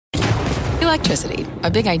Electricity,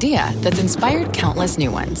 a big idea that's inspired countless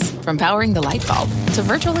new ones. From powering the light bulb to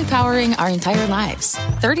virtually powering our entire lives.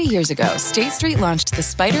 30 years ago, State Street launched the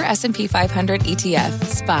Spider S&P 500 ETF,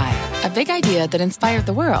 SPY. A big idea that inspired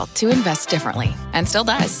the world to invest differently. And still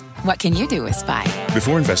does. What can you do with SPY?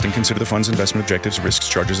 Before investing, consider the fund's investment objectives, risks,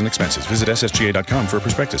 charges, and expenses. Visit ssga.com for a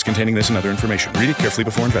prospectus containing this and other information. Read it carefully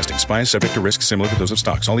before investing. SPY is subject to risks similar to those of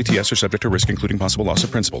stocks. All ETFs are subject to risk, including possible loss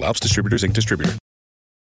of principal. Alps Distributors, Inc. Distributor.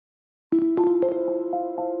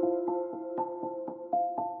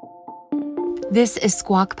 This is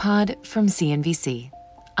Squawk Pod from CNBC.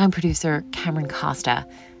 I'm producer Cameron Costa,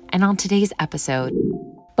 and on today's episode,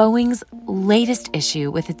 Boeing's latest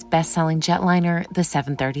issue with its best-selling jetliner, the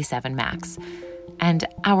 737 MAX, and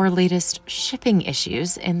our latest shipping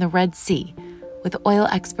issues in the Red Sea with oil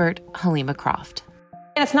expert Halima Croft.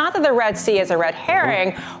 And it's not that the Red Sea is a red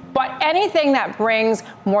herring, but anything that brings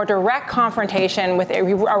more direct confrontation with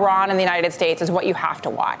Iran and the United States is what you have to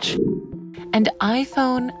watch. And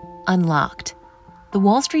iPhone unlocked. The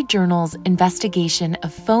Wall Street Journal's investigation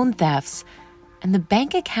of phone thefts and the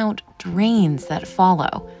bank account drains that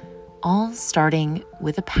follow, all starting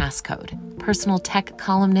with a passcode. Personal tech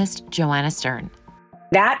columnist Joanna Stern.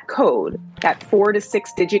 That code, that 4 to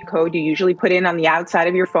 6 digit code you usually put in on the outside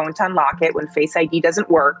of your phone to unlock it when Face ID doesn't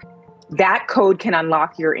work, that code can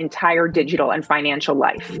unlock your entire digital and financial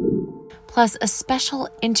life. Plus a special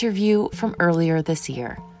interview from earlier this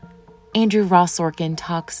year. Andrew Ross Sorkin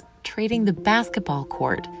talks trading the basketball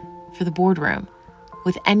court for the boardroom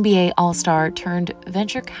with NBA All-Star turned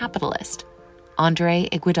venture capitalist Andre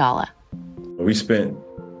Iguodala. We spent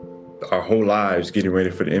our whole lives getting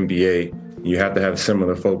ready for the NBA. You have to have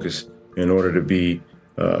similar focus in order to be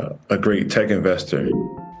a great tech investor.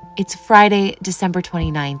 It's Friday, December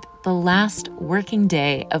 29th, the last working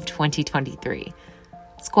day of 2023.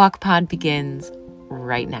 Squawk Pod begins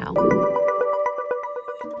right now.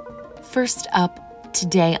 First up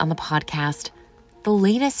today on the podcast, the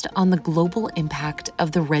latest on the global impact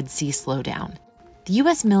of the Red Sea slowdown. The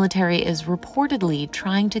U.S. military is reportedly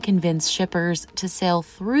trying to convince shippers to sail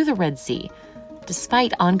through the Red Sea,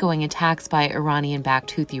 despite ongoing attacks by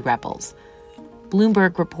Iranian-backed Houthi rebels.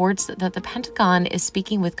 Bloomberg reports that the Pentagon is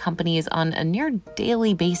speaking with companies on a near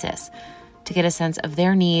daily basis to get a sense of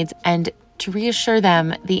their needs and to reassure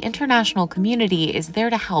them the international community is there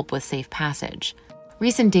to help with safe passage.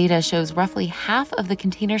 Recent data shows roughly half of the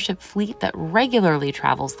container ship fleet that regularly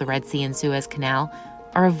travels the Red Sea and Suez Canal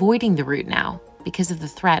are avoiding the route now because of the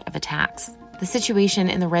threat of attacks. The situation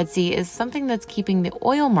in the Red Sea is something that's keeping the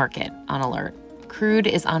oil market on alert. Crude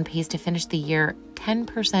is on pace to finish the year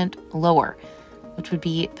 10% lower, which would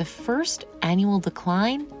be the first annual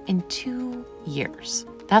decline in 2 years.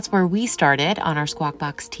 That's where we started on our Squawk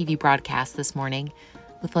Box TV broadcast this morning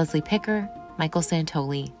with Leslie Picker, Michael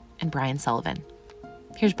Santoli, and Brian Sullivan.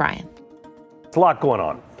 Here's Brian. It's a lot going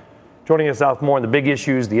on. Joining us out more on the big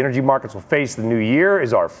issues the energy markets will face the new year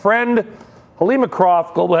is our friend, Halima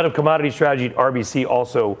Croft, Global Head of Commodity Strategy at RBC,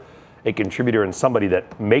 also a contributor and somebody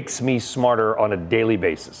that makes me smarter on a daily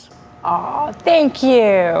basis. Oh, thank you.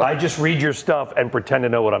 I just read your stuff and pretend to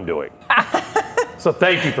know what I'm doing. So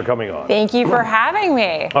thank you for coming on. Thank you for having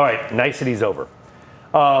me. All right, nicety's over.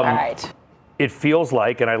 All right. It feels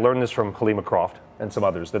like, and I learned this from Halima Croft and some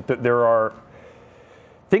others, that there are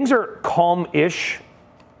things are calm-ish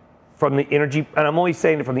from the energy, and I'm only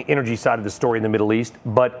saying it from the energy side of the story in the Middle East,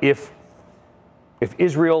 but if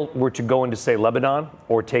Israel were to go into, say, Lebanon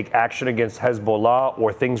or take action against Hezbollah,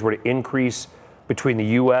 or things were to increase between the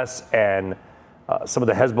U.S. and some of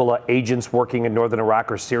the Hezbollah agents working in northern Iraq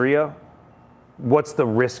or Syria, what's the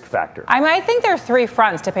risk factor? I think there are 3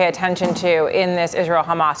 fronts to pay attention to in this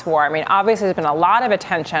Israel-Hamas war. Obviously, there's been a lot of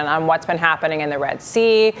attention on what's been happening in the Red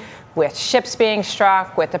Sea, with ships being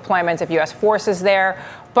struck, with deployments of U.S. forces there.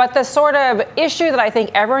 But the sort of issue that I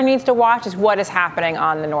think everyone needs to watch is what is happening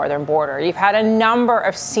on the northern border. You've had a number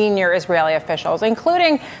of senior Israeli officials,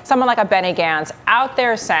 including someone like a Benny Gantz, out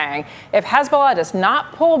there saying if Hezbollah does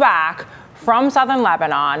not pull back from southern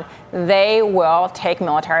Lebanon, they will take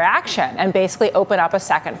military action and basically open up a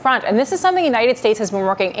second front. And this is something the United States has been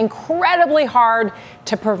working incredibly hard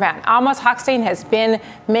to prevent. Amos Hochstein has been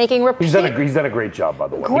making He's done a great job, by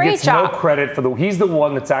the way. Great he gets job. No credit for he's the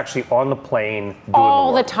one that's actually on the plane doing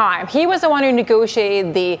all the the time. He was the one who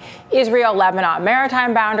negotiated the Israel-Lebanon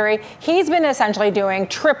maritime boundary. He's been essentially doing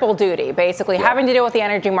triple duty, basically having to deal with the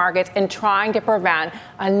energy markets and trying to prevent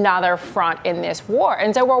another front in this war.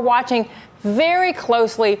 And so we're watching very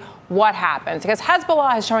closely what happens, because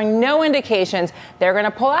Hezbollah is showing no indications they're going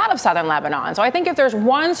to pull out of southern Lebanon. So I think if there's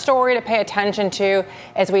one story to pay attention to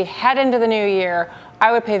as we head into the new year,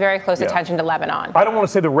 I would pay very close attention to Lebanon. I don't want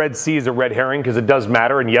to say the Red Sea is a red herring because it does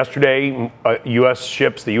matter. And yesterday, U.S.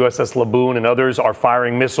 ships, the USS Laboon and others are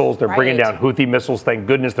firing missiles. They're bringing down Houthi missiles. Thank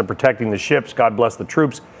goodness they're protecting the ships. God bless the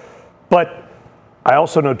troops. But I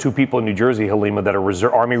also know two people in New Jersey, Halima, that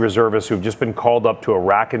are Army reservists who've just been called up to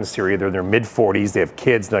Iraq and Syria. They're in their mid-40s. They have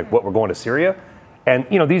kids. They're like, what, we're going to Syria? And,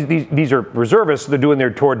 these are reservists. They're doing their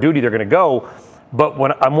tour of duty. They're going to go. But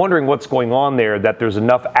when I'm wondering what's going on there, that there's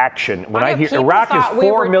enough action. When I hear Iraq is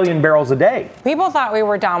 4 million barrels a day. People thought we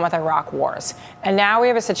were done with Iraq wars. And now we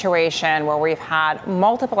have a situation where we've had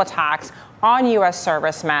multiple attacks on U.S.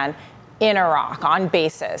 servicemen in Iraq on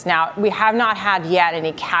bases. Now, we have not had yet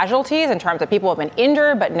any casualties in terms of people who have been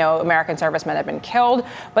injured, but no American servicemen have been killed.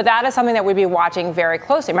 But that is something that we'd be watching very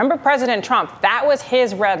closely. Remember President Trump, that was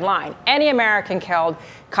his red line. Any American killed,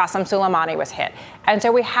 Qasem Soleimani was hit. And so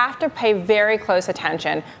we have to pay very close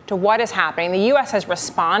attention to what is happening. The U.S. has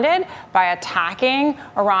responded by attacking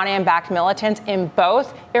Iranian-backed militants in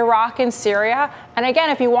both Iraq and Syria. And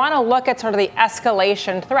again, if you want to look at sort of the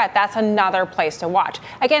escalation threat, that's another place to watch.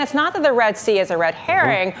 Again, it's not that the Red Sea is a red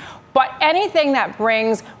herring, but anything that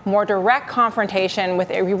brings more direct confrontation with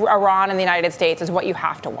Iran and the United States is what you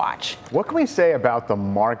have to watch. What can we say about the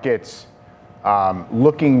markets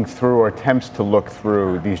looking through or attempts to look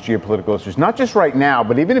through these geopolitical issues, not just right now,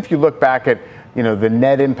 but even if you look back at, the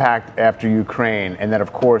net impact after Ukraine and then,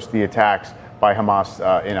 of course, the attacks by Hamas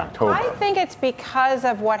in October? I think it's because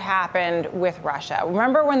of what happened with Russia.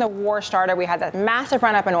 Remember when the war started, we had that massive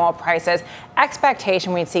run up in oil prices,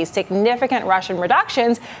 expectation we'd see significant Russian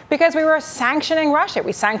reductions because we were sanctioning Russia.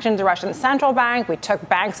 We sanctioned the Russian central bank. We took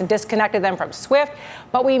banks and disconnected them from SWIFT,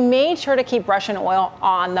 but we made sure to keep Russian oil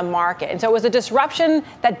on the market. And so it was a disruption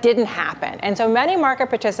that didn't happen. And so many market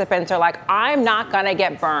participants are like, I'm not going to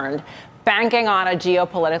get burned banking on a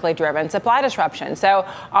geopolitically driven supply disruption. So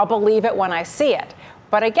I'll believe it when I see it.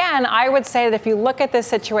 But again, I would say that if you look at this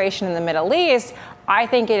situation in the Middle East, I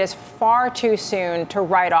think it is far too soon to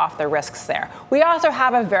write off the risks there. We also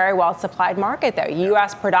have a very well-supplied market, though.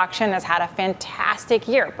 U.S. production has had a fantastic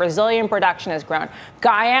year. Brazilian production has grown.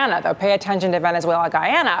 Guyana, though, pay attention to Venezuela,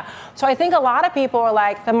 Guyana. So I think a lot of people are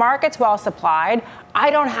like, the market's well-supplied.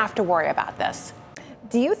 I don't have to worry about this.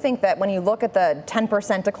 Do you think that when you look at the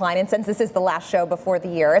 10% decline, and since this is the last show before the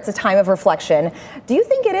year, it's a time of reflection, do you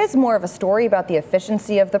think it is more of a story about the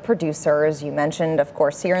efficiency of the producers? You mentioned, of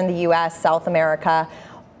course, here in the U.S., South America.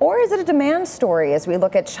 Or is it a demand story as we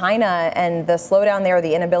look at China and the slowdown there,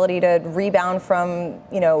 the inability to rebound from,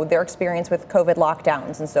 their experience with COVID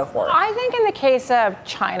lockdowns and so forth? I think in the case of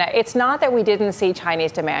China, it's not that we didn't see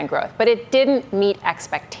Chinese demand growth, but it didn't meet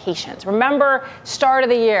expectations. Remember, start of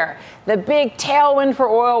the year, the big tailwind for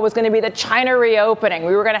oil was going to be the China reopening.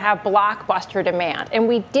 We were going to have blockbuster demand, and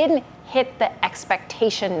we didn't hit the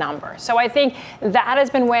expectation number. So I think that has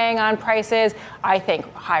been weighing on prices. I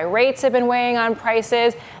think high rates have been weighing on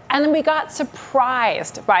prices. And then we got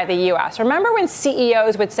surprised by the U.S. Remember when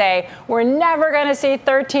CEOs would say, we're never going to see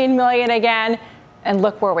 13 million again? And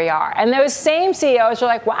look where we are. And those same CEOs are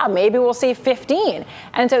like, wow, maybe we'll see 15.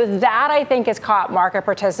 And so that, I think, has caught market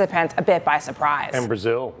participants a bit by surprise. And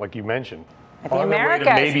Brazil, like you mentioned. The on their way to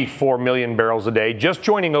maybe 4 million barrels a day, just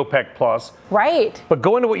joining OPEC plus. Right. But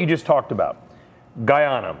go into what you just talked about.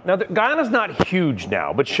 Guyana. Now, Guyana's not huge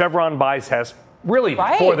now, but Chevron buys Hess really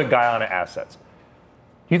for the Guyana assets.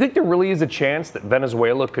 Do you think there really is a chance that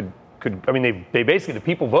Venezuela could I mean, they basically, the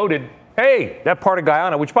people voted, hey, that part of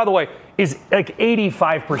Guyana, which, by the way, is like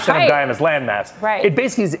 85% of Guyana's landmass. Right. It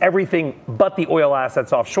basically is everything but the oil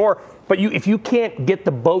assets offshore. But if you can't get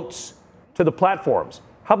the boats to the platforms,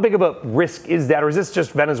 how big of a risk is that? Or is this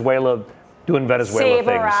just Venezuela doing Venezuela things?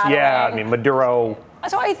 Rattling. Yeah, I mean, Maduro.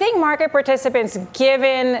 So I think market participants,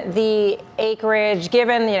 given the acreage,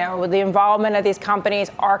 given the involvement of these companies,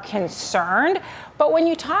 are concerned. But when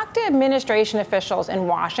you talk to administration officials in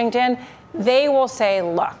Washington, they will say,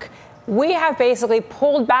 look, we have basically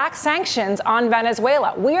pulled back sanctions on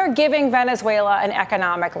Venezuela. We are giving Venezuela an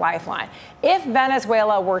economic lifeline. If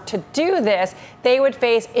Venezuela were to do this, they would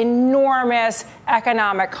face enormous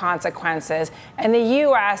economic consequences. And the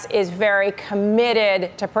U.S. is very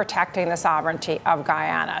committed to protecting the sovereignty of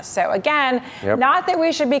Guyana. So again, not that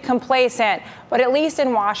we should be complacent, but at least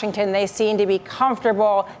in Washington, they seem to be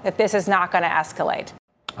comfortable that this is not going to escalate.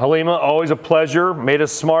 Halima, always a pleasure. Made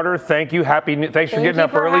us smarter. Thank you. Thanks for getting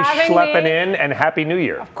up early, schlepping in, and Happy New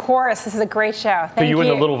Year. Of course. This is a great show. Thank you. To you and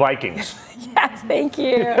the little Vikings. Yes, thank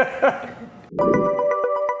you.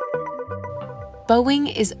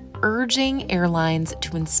 Boeing is urging airlines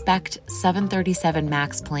to inspect 737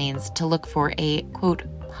 MAX planes to look for a, quote,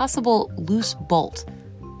 possible loose bolt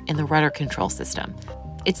in the rudder control system.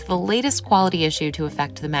 It's the latest quality issue to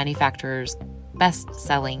affect the manufacturer's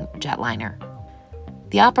best-selling jetliner.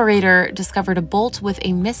 The operator discovered a bolt with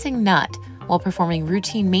a missing nut while performing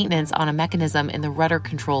routine maintenance on a mechanism in the rudder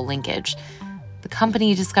control linkage. The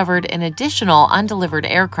company discovered an additional undelivered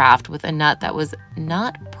aircraft with a nut that was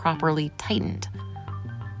not properly tightened.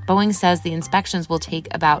 Boeing says the inspections will take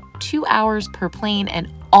about 2 hours per plane,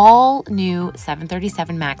 and all new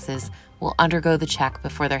 737 MAXs will undergo the check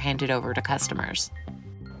before they're handed over to customers.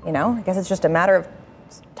 I guess it's just a matter of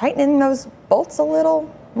tightening those bolts a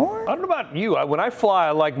little more. I don't know about you. When I fly,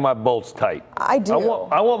 I like my bolts tight. I do.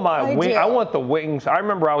 I want my wing. I want the wings. I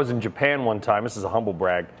remember I was in Japan one time. This is a humble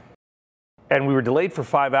brag. And we were delayed for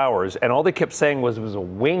 5 hours, and all they kept saying was it was a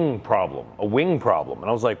wing problem. And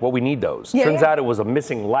I was like, well, we need those. Turns out it was a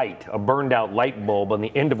missing light, a burned out light bulb on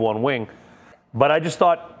the end of one wing. But I just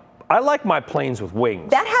thought, I like my planes with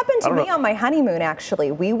wings. That happened to me on my honeymoon,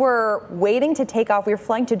 actually. We were waiting to take off. We were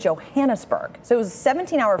flying to Johannesburg. So it was a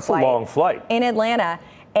 17-hour flight. That's a long flight. In Atlanta.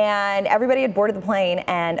 And everybody had boarded the plane,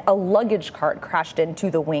 and a luggage cart crashed into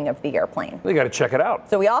the wing of the airplane. You got to check it out.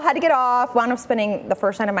 So we all had to get off. Wound up spending the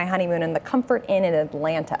first night of my honeymoon in the Comfort Inn in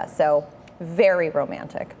Atlanta. So very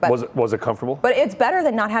romantic. But was it comfortable? But it's better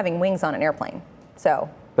than not having wings on an airplane. So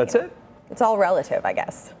that's it. It's all relative, I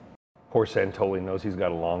guess. Poor Santoli knows he's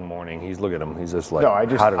got a long morning. Look at him. He's just like, no,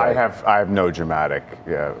 I have no dramatic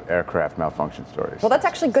aircraft malfunction stories. Well, that's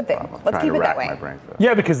actually a good thing. Let's keep it that way.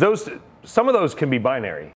 Yeah, because some of those can be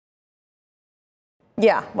binary.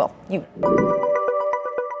 Yeah, well,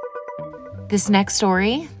 This next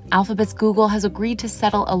story, Alphabet's Google has agreed to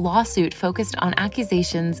settle a lawsuit focused on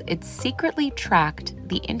accusations it secretly tracked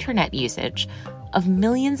the internet usage of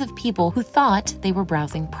millions of people who thought they were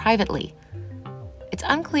browsing privately. It's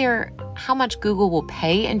unclear how much Google will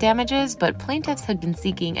pay in damages, but plaintiffs had been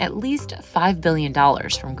seeking at least $5 billion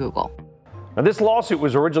from Google. Now, this lawsuit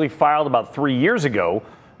was originally filed about 3 years ago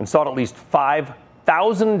and sought at least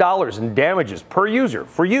 $5,000 in damages per user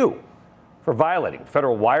for violating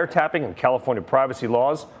federal wiretapping and California privacy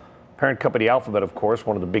laws. Parent company Alphabet, of course,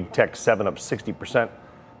 one of the big tech 7 up 60%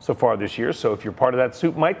 so far this year. So if you're part of that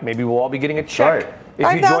suit, Mike, maybe we'll all be getting a check.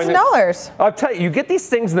 Right. $5,000. I'll tell you, you get these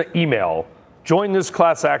things in the email. Join this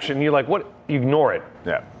class action. And you're like, what? You ignore it.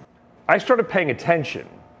 Yeah. I started paying attention.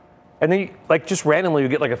 And then, just randomly, you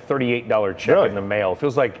get like a $38 check in the mail. It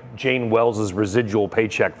feels like Jane Wells' residual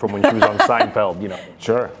paycheck from when she was on Seinfeld,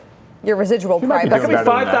 Sure. Your residual privacy that could be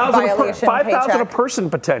violation $5,000 a person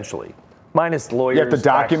potentially, minus lawyers. You have to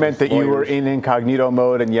document taxes, that you were in incognito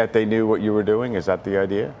mode, and yet they knew what you were doing. Is that the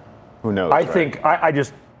idea? Who knows?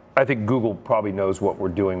 I think Google probably knows what we're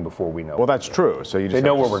doing before we know. Well, that's true. So they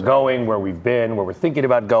know where we're going, where we've been, where we're thinking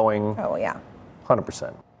about going. Oh yeah.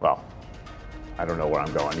 100%. Well, I don't know where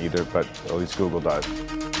I'm going either, but at least Google does.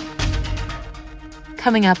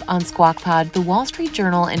 Coming up on Squawk Pod, the Wall Street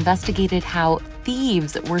Journal investigated how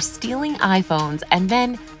thieves were stealing iPhones and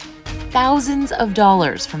then thousands of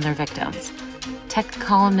dollars from their victims. Tech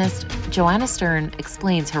columnist Joanna Stern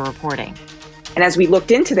explains her reporting. And as we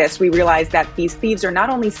looked into this, we realized that these thieves are not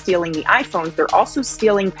only stealing the iPhones, they're also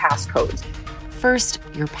stealing passcodes. First,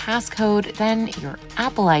 your passcode, then your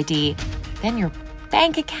Apple ID, then your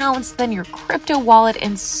bank accounts, then your crypto wallet,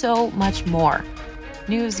 and so much more.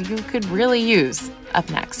 News you could really use. Up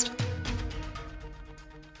next.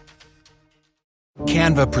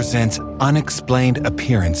 Canva presents Unexplained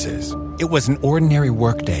Appearances. It was an ordinary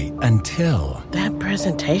workday until... that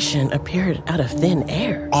presentation appeared out of thin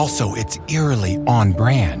air. Also, it's eerily on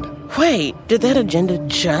brand. Wait, did that agenda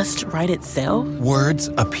just write itself? Words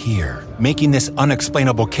appear, making this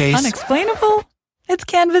unexplainable case... Unexplainable? It's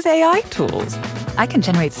Canva's AI tools. I can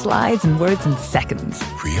generate slides and words in seconds.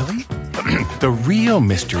 Really? The real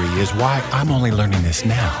mystery is why I'm only learning this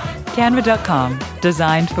now. Canva.com,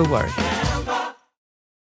 designed for work.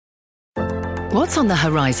 What's on the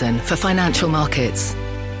horizon for financial markets?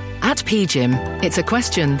 At PGIM, it's a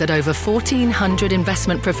question that over 1,400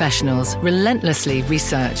 investment professionals relentlessly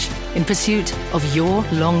research in pursuit of your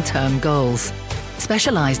long-term goals.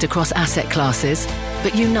 Specialized across asset classes,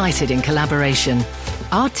 but united in collaboration,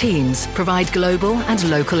 our teams provide global and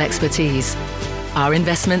local expertise. Our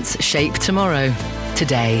investments shape tomorrow,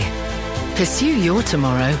 today. Pursue your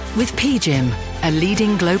tomorrow with PGIM, a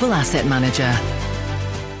leading global asset manager.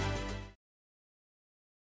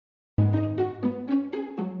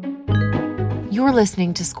 You're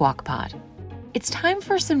listening to Squawk Pod. It's time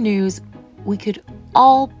for some news we could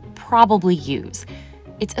all probably use.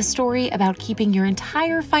 It's a story about keeping your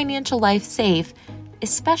entire financial life safe,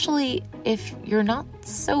 especially if you're not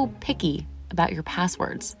so picky about your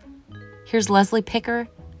passwords. Here's Leslie Picker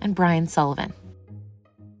and Brian Sullivan.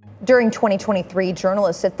 During 2023,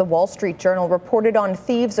 journalists at the Wall Street Journal reported on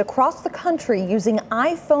thieves across the country using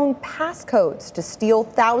iPhone passcodes to steal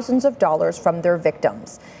thousands of dollars from their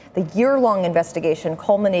victims. The year-long investigation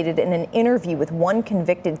culminated in an interview with one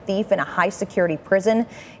convicted thief in a high-security prison.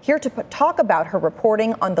 Here to talk about her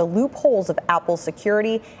reporting on the loopholes of Apple's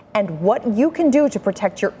security and what you can do to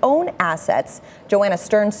protect your own assets, Joanna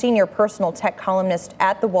Stern, senior personal tech columnist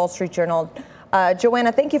at the Wall Street Journal.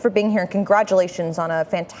 Joanna, thank you for being here, and congratulations on a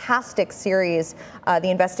fantastic series, the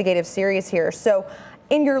investigative series here. So,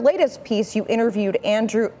 in your latest piece, you interviewed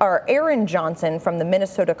Aaron Johnson from the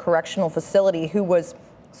Minnesota Correctional Facility, who was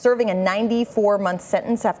serving a 94-month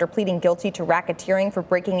sentence after pleading guilty to racketeering for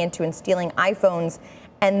breaking into and stealing iPhones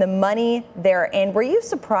and the money therein. Were you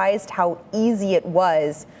surprised how easy it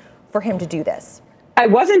was for him to do this? I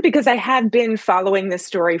wasn't, because I had been following this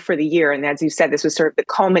story for the year. And as you said, this was sort of the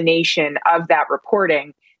culmination of that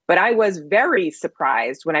reporting. But I was very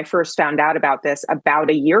surprised when I first found out about this about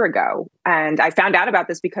a year ago. And I found out about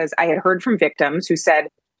this because I had heard from victims who said,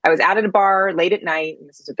 I was out at a bar late at night. And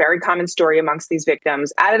this is a very common story amongst these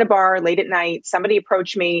victims. Out at a bar late at night, somebody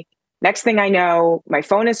approached me. Next thing I know, my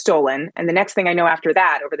phone is stolen. And the next thing I know after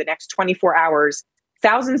that, over the next 24 hours,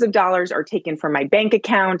 thousands of dollars are taken from my bank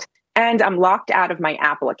account. And I'm locked out of my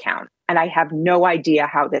Apple account, and I have no idea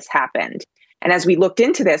how this happened. And as we looked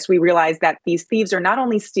into this, we realized that these thieves are not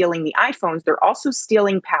only stealing the iPhones, they're also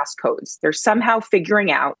stealing passcodes. They're somehow figuring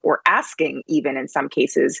out, or asking even in some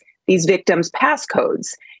cases, these victims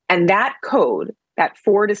passcodes. And that code, that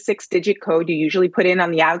 4 to 6 digit code you usually put in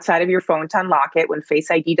on the outside of your phone to unlock it when Face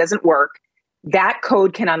ID doesn't work, that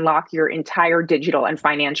code can unlock your entire digital and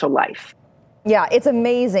financial life. Yeah, it's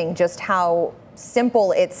amazing just how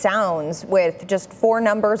simple it sounds with just 4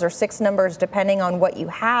 numbers or 6 numbers, depending on what you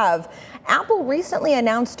have. Apple recently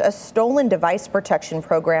announced a stolen device protection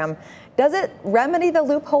program. Does it remedy the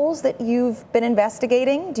loopholes that you've been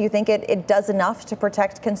investigating? Do you think it does enough to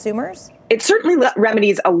protect consumers? It certainly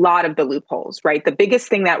remedies a lot of the loopholes, right? The biggest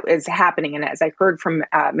thing that is happening, and as I heard from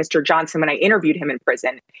Mr. Johnson when I interviewed him in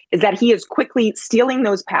prison, is that he is quickly stealing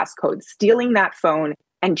those passcodes, stealing that phone,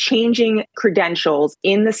 and changing credentials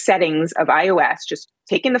in the settings of iOS, just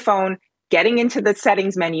taking the phone, getting into the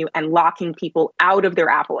settings menu, and locking people out of their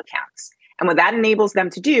Apple accounts. And what that enables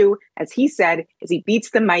them to do, as he said, is he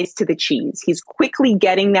beats the mice to the cheese. He's quickly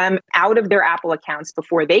getting them out of their Apple accounts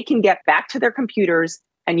before they can get back to their computers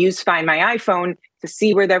and use Find My iPhone to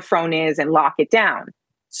see where their phone is and lock it down.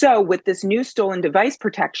 So with this new stolen device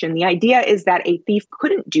protection, the idea is that a thief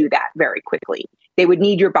couldn't do that very quickly. They would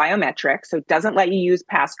need your biometrics, so it doesn't let you use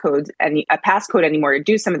passcodes and a passcode anymore to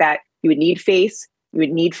do some of that. You would need face, you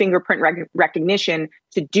would need fingerprint recognition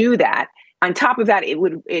to do that. On top of that, it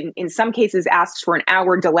would, in some cases, ask for an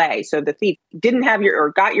hour delay. So the thief didn't have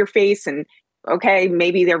got your face, and okay,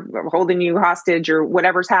 maybe they're holding you hostage or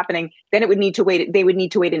whatever's happening. Then they would need to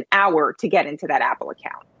wait an hour to get into that Apple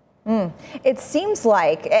account. It seems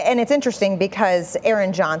like, and it's interesting because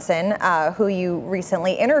Aaron Johnson, who you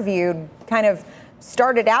recently interviewed, kind of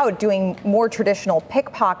started out doing more traditional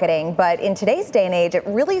pickpocketing, but in today's day and age, it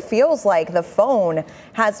really feels like the phone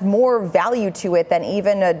has more value to it than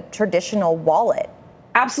even a traditional wallet.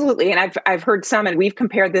 Absolutely. And I've heard some, and we've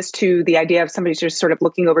compared this to the idea of somebody just sort of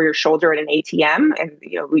looking over your shoulder at an ATM. And,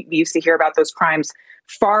 we used to hear about those crimes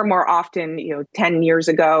far more often, 10 years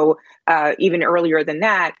ago, even earlier than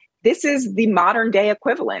that. This is the modern day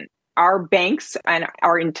equivalent. Our banks and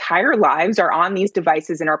our entire lives are on these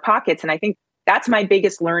devices in our pockets. And I think that's my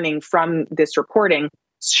biggest learning from this reporting.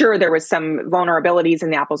 Sure, there was some vulnerabilities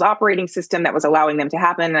in the Apple's operating system that was allowing them to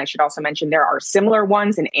happen. And I should also mention there are similar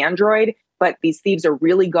ones in Android, but these thieves are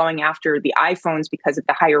really going after the iPhones because of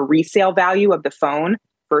the higher resale value of the phone.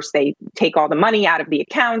 First, they take all the money out of the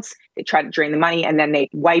accounts, they try to drain the money, and then they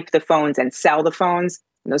wipe the phones and sell the phones.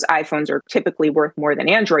 And those iPhones are typically worth more than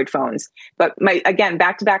Android phones. But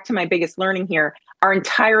back to my biggest learning here, our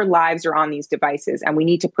entire lives are on these devices, and we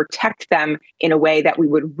need to protect them in a way that we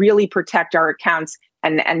would really protect our accounts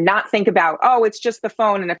and not think about, oh, it's just the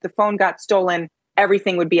phone. And if the phone got stolen,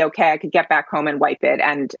 everything would be okay. I could get back home and wipe it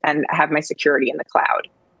and have my security in the cloud.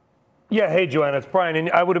 Yeah. Hey, Joanna, it's Brian.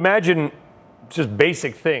 And I would imagine just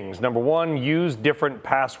basic things. Number one, use different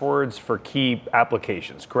passwords for key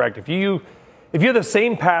applications, correct? If you have the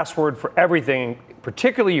same password for everything,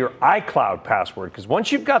 particularly your iCloud password, because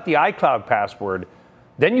once you've got the iCloud password,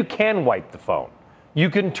 then you can wipe the phone. You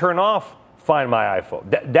can turn off Find My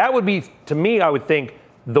iPhone. That would be, to me, I would think,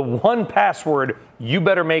 the one password you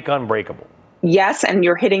better make unbreakable. Yes, and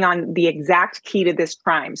you're hitting on the exact key to this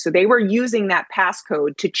crime. So they were using that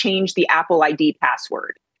passcode to change the Apple ID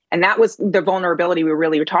password. And that was the vulnerability we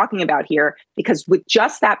really were talking about here, because with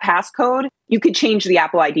just that passcode, you could change the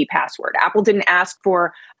Apple ID password. Apple didn't ask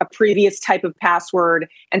for a previous type of password.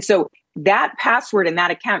 And so that password in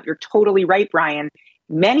that account, you're totally right, Brian.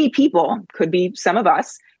 Many people, could be some of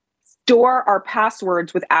us, store our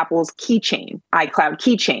passwords with Apple's keychain, iCloud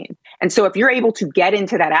keychain. And so if you're able to get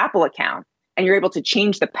into that Apple account and you're able to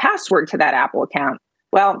change the password to that Apple account,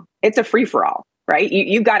 well, it's a free-for-all, right?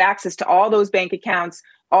 You've got access to all those bank accounts,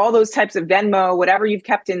 all those types of Venmo, whatever you've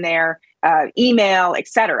kept in there, email, et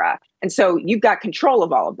cetera. And so you've got control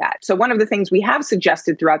of all of that. So one of the things we have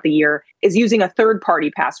suggested throughout the year is using a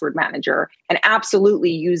third-party password manager and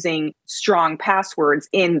absolutely using strong passwords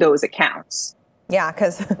in those accounts. Yeah,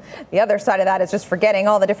 because the other side of that is just forgetting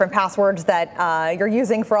all the different passwords that you're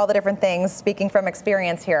using for all the different things, speaking from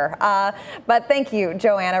experience here. But thank you,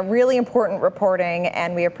 Joanna. Really important reporting,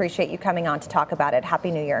 and we appreciate you coming on to talk about it.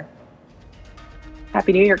 Happy New Year.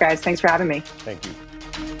 Happy New Year, guys. Thanks for having me. Thank you.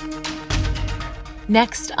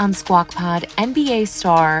 Next on Squawk Pod, NBA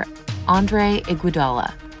star Andre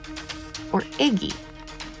Iguodala, or Iggy,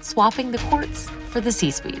 swapping the courts for the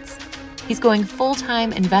C-suites. He's going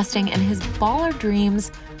full-time investing, and his baller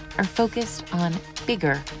dreams are focused on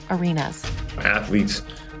bigger arenas. Athletes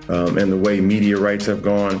and the way media rights have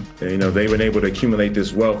gone, they've been able to accumulate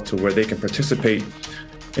this wealth to where they can participate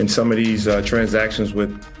in some of these transactions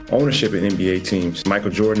with ownership in NBA teams.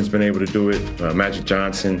 Michael Jordan's been able to do it, Magic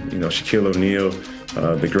Johnson, Shaquille O'Neal,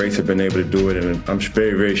 the greats have been able to do it, and I'm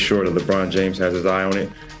very, very sure that LeBron James has his eye on it.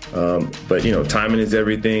 But timing is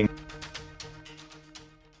everything.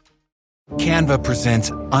 Canva presents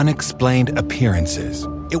Unexplained Appearances.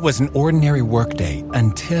 It was an ordinary workday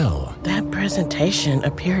until... That presentation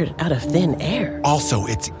appeared out of thin air. Also,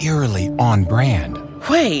 it's eerily on brand.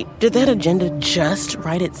 Wait, did that agenda just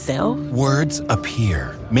write itself? Words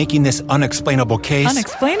appear, making this unexplainable case...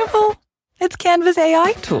 Unexplainable? It's Canva's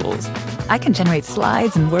AI tools. I can generate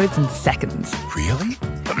slides and words in seconds. Really?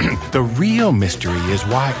 The real mystery is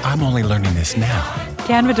why I'm only learning this now.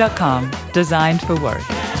 Canva.com, designed for work.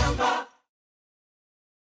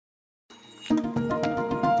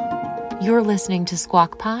 You're listening to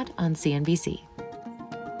Squawk Pod on CNBC.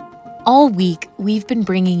 All week, we've been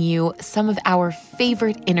bringing you some of our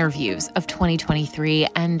favorite interviews of 2023,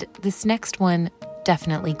 and this next one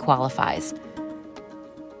definitely qualifies.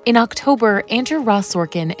 In October, Andrew Ross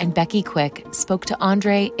Sorkin and Becky Quick spoke to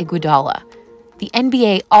Andre Iguodala, the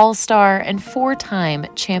NBA All-Star and four-time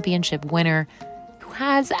championship winner, who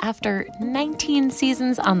has, after 19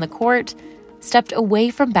 seasons on the court, stepped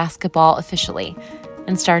away from basketball officially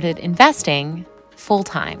and started investing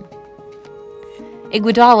full-time.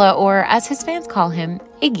 Iguodala, or as his fans call him,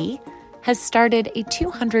 Iggy, has started a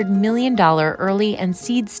 $200 million early and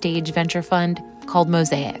seed stage venture fund called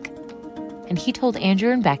Mosaic. And he told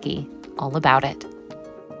Andrew and Becky all about it.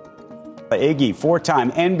 Iggy,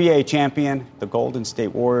 four-time NBA champion, the Golden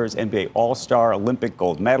State Warriors, NBA All-Star, Olympic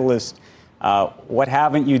gold medalist. What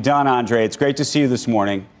haven't you done, Andre? It's great to see you this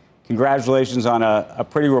morning. Congratulations on a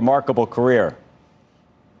pretty remarkable career.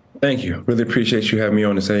 Thank you. Really appreciate you having me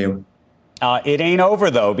on this, AM. It ain't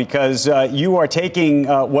over, though, because you are taking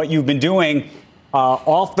what you've been doing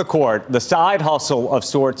off the court, the side hustle of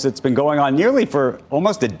sorts that's been going on nearly for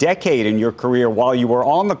almost a decade in your career while you were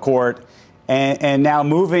on the court, and now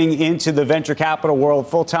moving into the venture capital world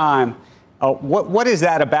full time. What is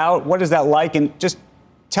that about? What is that like? And just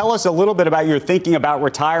tell us a little bit about your thinking about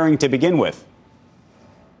retiring to begin with.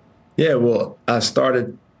 Yeah, well, I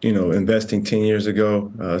started, investing 10 years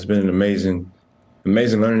ago. It's been an amazing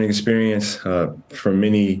learning experience for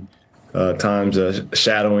many times,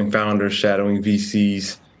 shadowing founders, shadowing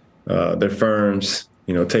VCs, their firms,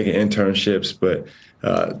 taking internships. But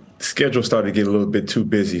the schedule started to get a little bit too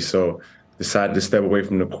busy, so decided to step away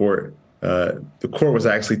from the court. The court was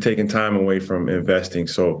actually taking time away from investing,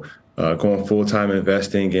 so going full-time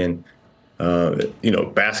investing. And,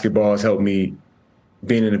 basketball has helped me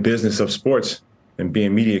being in the business of sports. And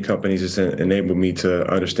being media companies has enabled me to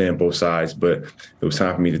understand both sides. But it was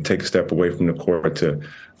time for me to take a step away from the court to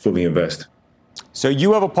fully invest. So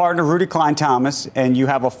you have a partner, Rudy Klein Thomas, and you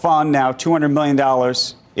have a fund now, $200 million,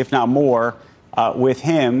 if not more, with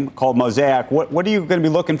him called Mosaic. What are you going to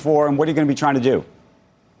be looking for, and what are you going to be trying to do?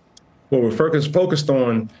 Well, we're focused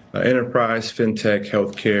on enterprise, fintech,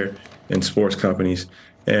 healthcare, and sports companies.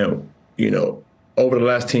 And, over the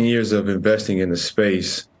last 10 years of investing in the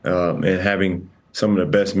space and having some of the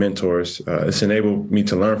best mentors, it's enabled me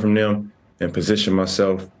to learn from them and position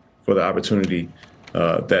myself for the opportunity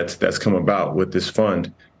that's come about with this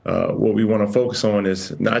fund. What we want to focus on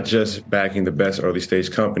is not just backing the best early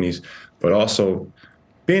stage companies, but also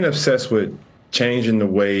being obsessed with changing the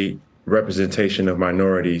way representation of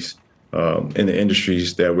minorities in the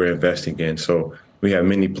industries that we're investing in. So we have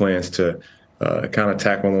many plans to kind of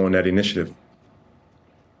tackle on that initiative.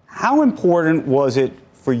 How important was it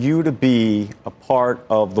for you to be a part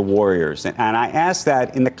of the Warriors? And I ask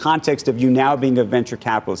that in the context of you now being a venture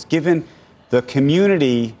capitalist, given the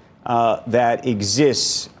community that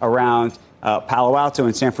exists around Palo Alto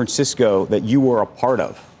and San Francisco that you were a part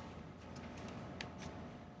of.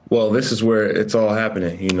 Well, this is where it's all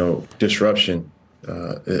happening. Disruption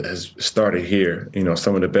has started here.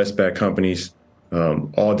 Some of the best backed companies,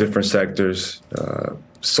 all different sectors,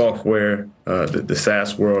 software, the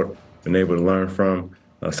SaaS world, been able to learn from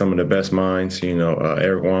some of the best minds.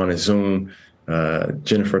 Eric Wan at Zoom,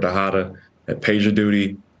 Jennifer Tejada at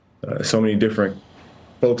PagerDuty, so many different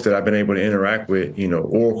folks that I've been able to interact with.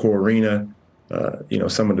 Oracle Arena,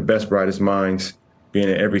 some of the best, brightest minds being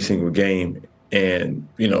in every single game. And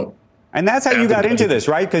that's how you got into this,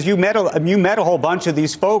 right? Because you met a whole bunch of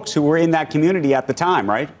these folks who were in that community at the time,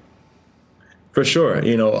 right? For sure.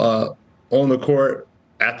 On the court,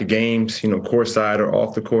 at the games, courtside or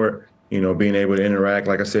off the court, being able to interact,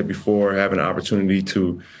 like I said before, having an opportunity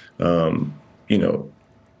to,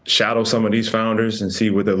 shadow some of these founders and see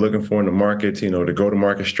what they're looking for in the market, the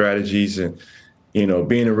go-to-market strategies and,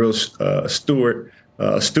 being a real student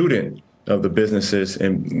of the businesses,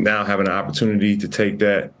 and now having an opportunity to take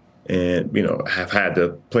that and, have had the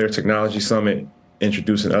Player Technology Summit,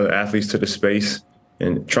 introducing other athletes to the space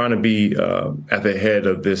and trying to be at the head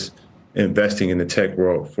of this investing in the tech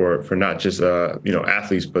world for not just,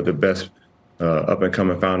 athletes, but the best up and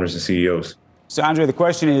coming founders and CEOs. So, Andre, the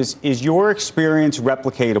question is your experience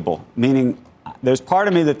replicatable? Meaning, there's part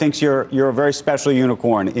of me that thinks you're a very special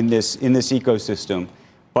unicorn in this ecosystem,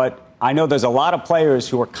 but I know there's a lot of players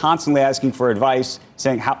who are constantly asking for advice,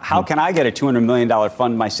 saying, how can I get a $200 million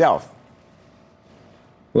fund myself?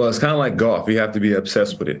 Well, it's kind of like golf. You have to be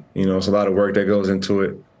obsessed with it. It's a lot of work that goes into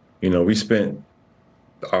it. We spent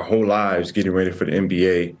our whole lives getting ready for the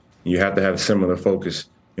NBA. You have to have a similar focus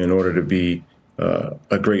in order to be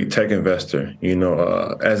a great tech investor.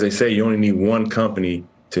 As they say, you only need one company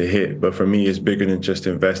to hit. But for me, it's bigger than just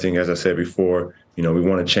investing. As I said before, we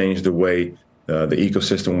want to change the way the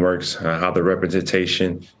ecosystem works, how the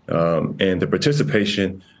representation and the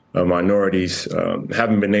participation of minorities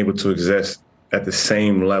haven't been able to exist at the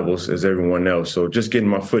same levels as everyone else. So just getting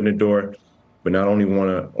my foot in the door, but not only want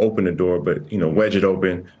to open the door, but, wedge it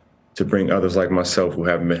open to bring others like myself who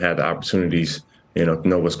haven't had the opportunities, to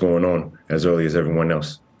know what's going on as early as everyone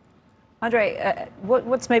else. Andre,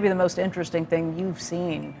 what's maybe the most interesting thing you've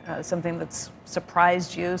seen, something that's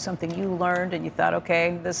surprised you, something you learned and you thought,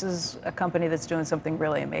 okay, this is a company that's doing something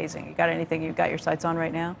really amazing. You got anything you've got your sights on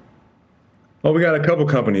right now? Well, we got a couple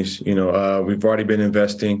companies. We've already been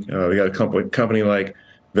investing. We got a company like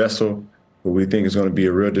Vessel, who we think is going to be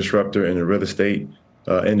a real disruptor in the real estate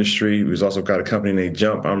industry. We've also got a company named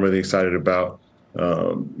Jump I'm really excited about.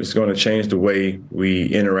 It's going to change the way we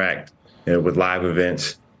interact with live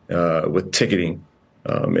events, with ticketing.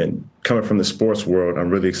 And coming from the sports world,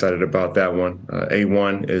 I'm really excited about that one.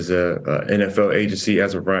 A1 is a NFL agency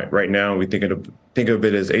as of right now. We think of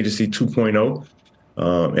it as Agency 2.0.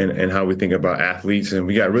 And how we think about athletes. And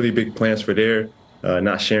we got really big plans for there.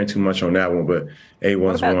 Not sharing too much on that one, but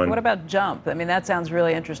A1's one. What about Jump? I mean, that sounds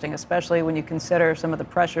really interesting, especially when you consider some of the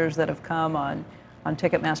pressures that have come on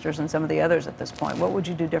Ticketmasters and some of the others at this point. What would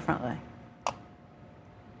you do differently?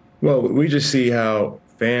 Well, we just see how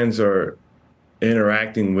fans are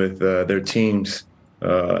interacting with their teams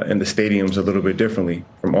and the stadiums a little bit differently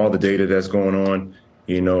from all the data that's going on.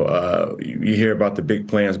 You hear about the big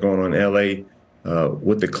plans going on in LA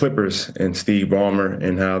with the Clippers and Steve Ballmer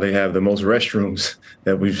and how they have the most restrooms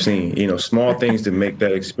that we've seen. Small things to make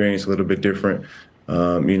that experience a little bit different.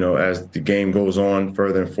 As the game goes on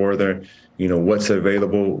further and further, what's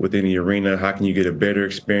available within the arena, how can you get a better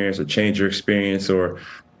experience or change your experience or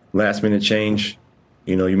last minute change.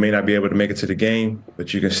 You may not be able to make it to the game,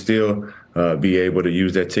 but you can still be able to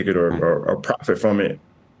use that ticket or profit from it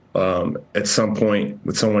at some point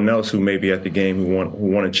with someone else who may be at the game who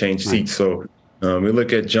want to change seats. So we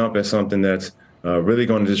look at Jump as something that's really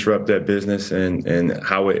going to disrupt that business and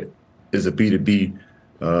how it is a B2B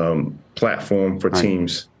platform for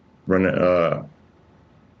teams running.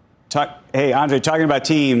 Hey, Andre, talking about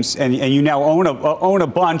teams, and you now own a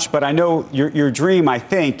bunch, but I know your dream, I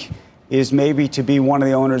think, is maybe to be one of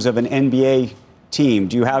the owners of an NBA team.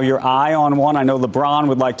 Do you have your eye on one? I know LeBron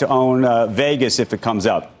would like to own Vegas if it comes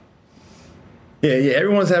up. Yeah,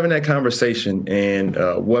 everyone's having that conversation, and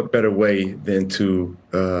what better way than to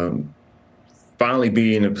finally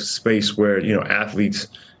be in a space where athletes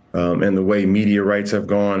and the way media rights have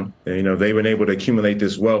gone. You know, they've been able to accumulate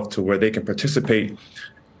this wealth to where they can participate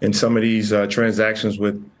in some of these transactions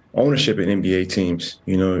with ownership in NBA teams.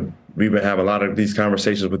 You know, we've been having a lot of these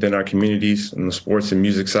conversations within our communities on the sports and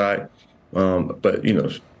music side. But, you know,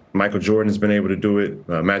 Michael Jordan has been able to do it,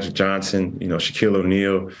 Magic Johnson, you know, Shaquille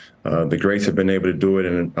O'Neal, the greats have been able to do it.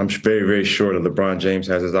 And I'm very, very sure that LeBron James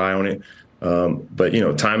has his eye on it. But, you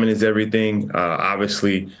know, timing is everything.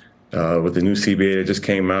 Obviously, with the new CBA that just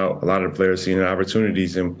came out, a lot of the players seeing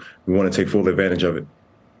opportunities, and we want to take full advantage of it.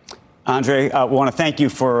 Andre, I want to thank you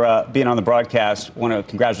for being on the broadcast. I want to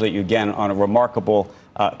congratulate you again on a remarkable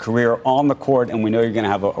career on the court, and we know you're going to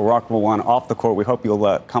have a remarkable one off the court. We hope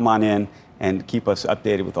you'll come on in and keep us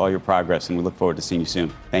updated with all your progress, and we look forward to seeing you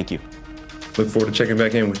soon. Thank you. Look forward to checking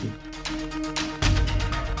back in with you.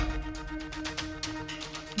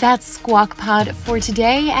 That's Squawk Pod for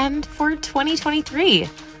today and for 2023.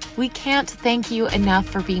 We can't thank you enough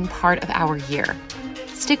for being part of our year.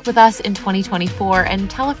 Stick with us in 2024 and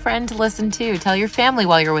tell a friend to listen too. Tell your family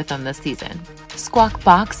while you're with them this season. Squawk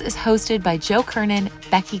Box is hosted by Joe Kernan,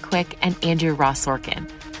 Becky Quick, and Andrew Ross Sorkin.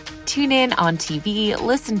 Tune in on TV,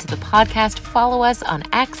 listen to the podcast, follow us on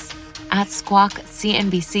X at Squawk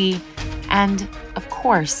CNBC, and of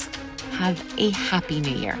course, have a happy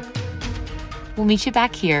new year. We'll meet you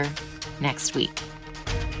back here next week.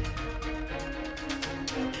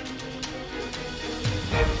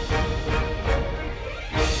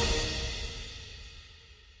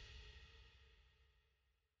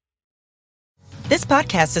 This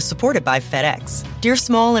podcast is supported by FedEx. Dear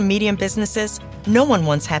small and medium businesses, no one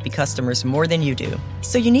wants happy customers more than you do.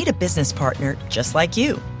 So you need a business partner just like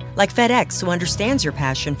you. Like FedEx, who understands your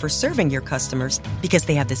passion for serving your customers because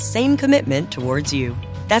they have the same commitment towards you.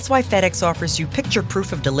 That's why FedEx offers you picture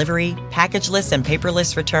proof of delivery, packageless and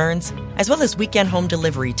paperless returns, as well as weekend home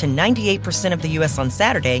delivery to 98% of the U.S. on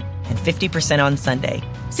Saturday and 50% on Sunday.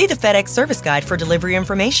 See the FedEx service guide for delivery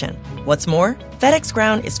information. What's more, FedEx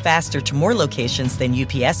Ground is faster to more locations than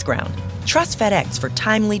UPS Ground. Trust FedEx for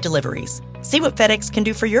timely deliveries. See what FedEx can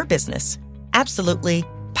do for your business. Absolutely,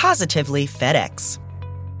 positively FedEx.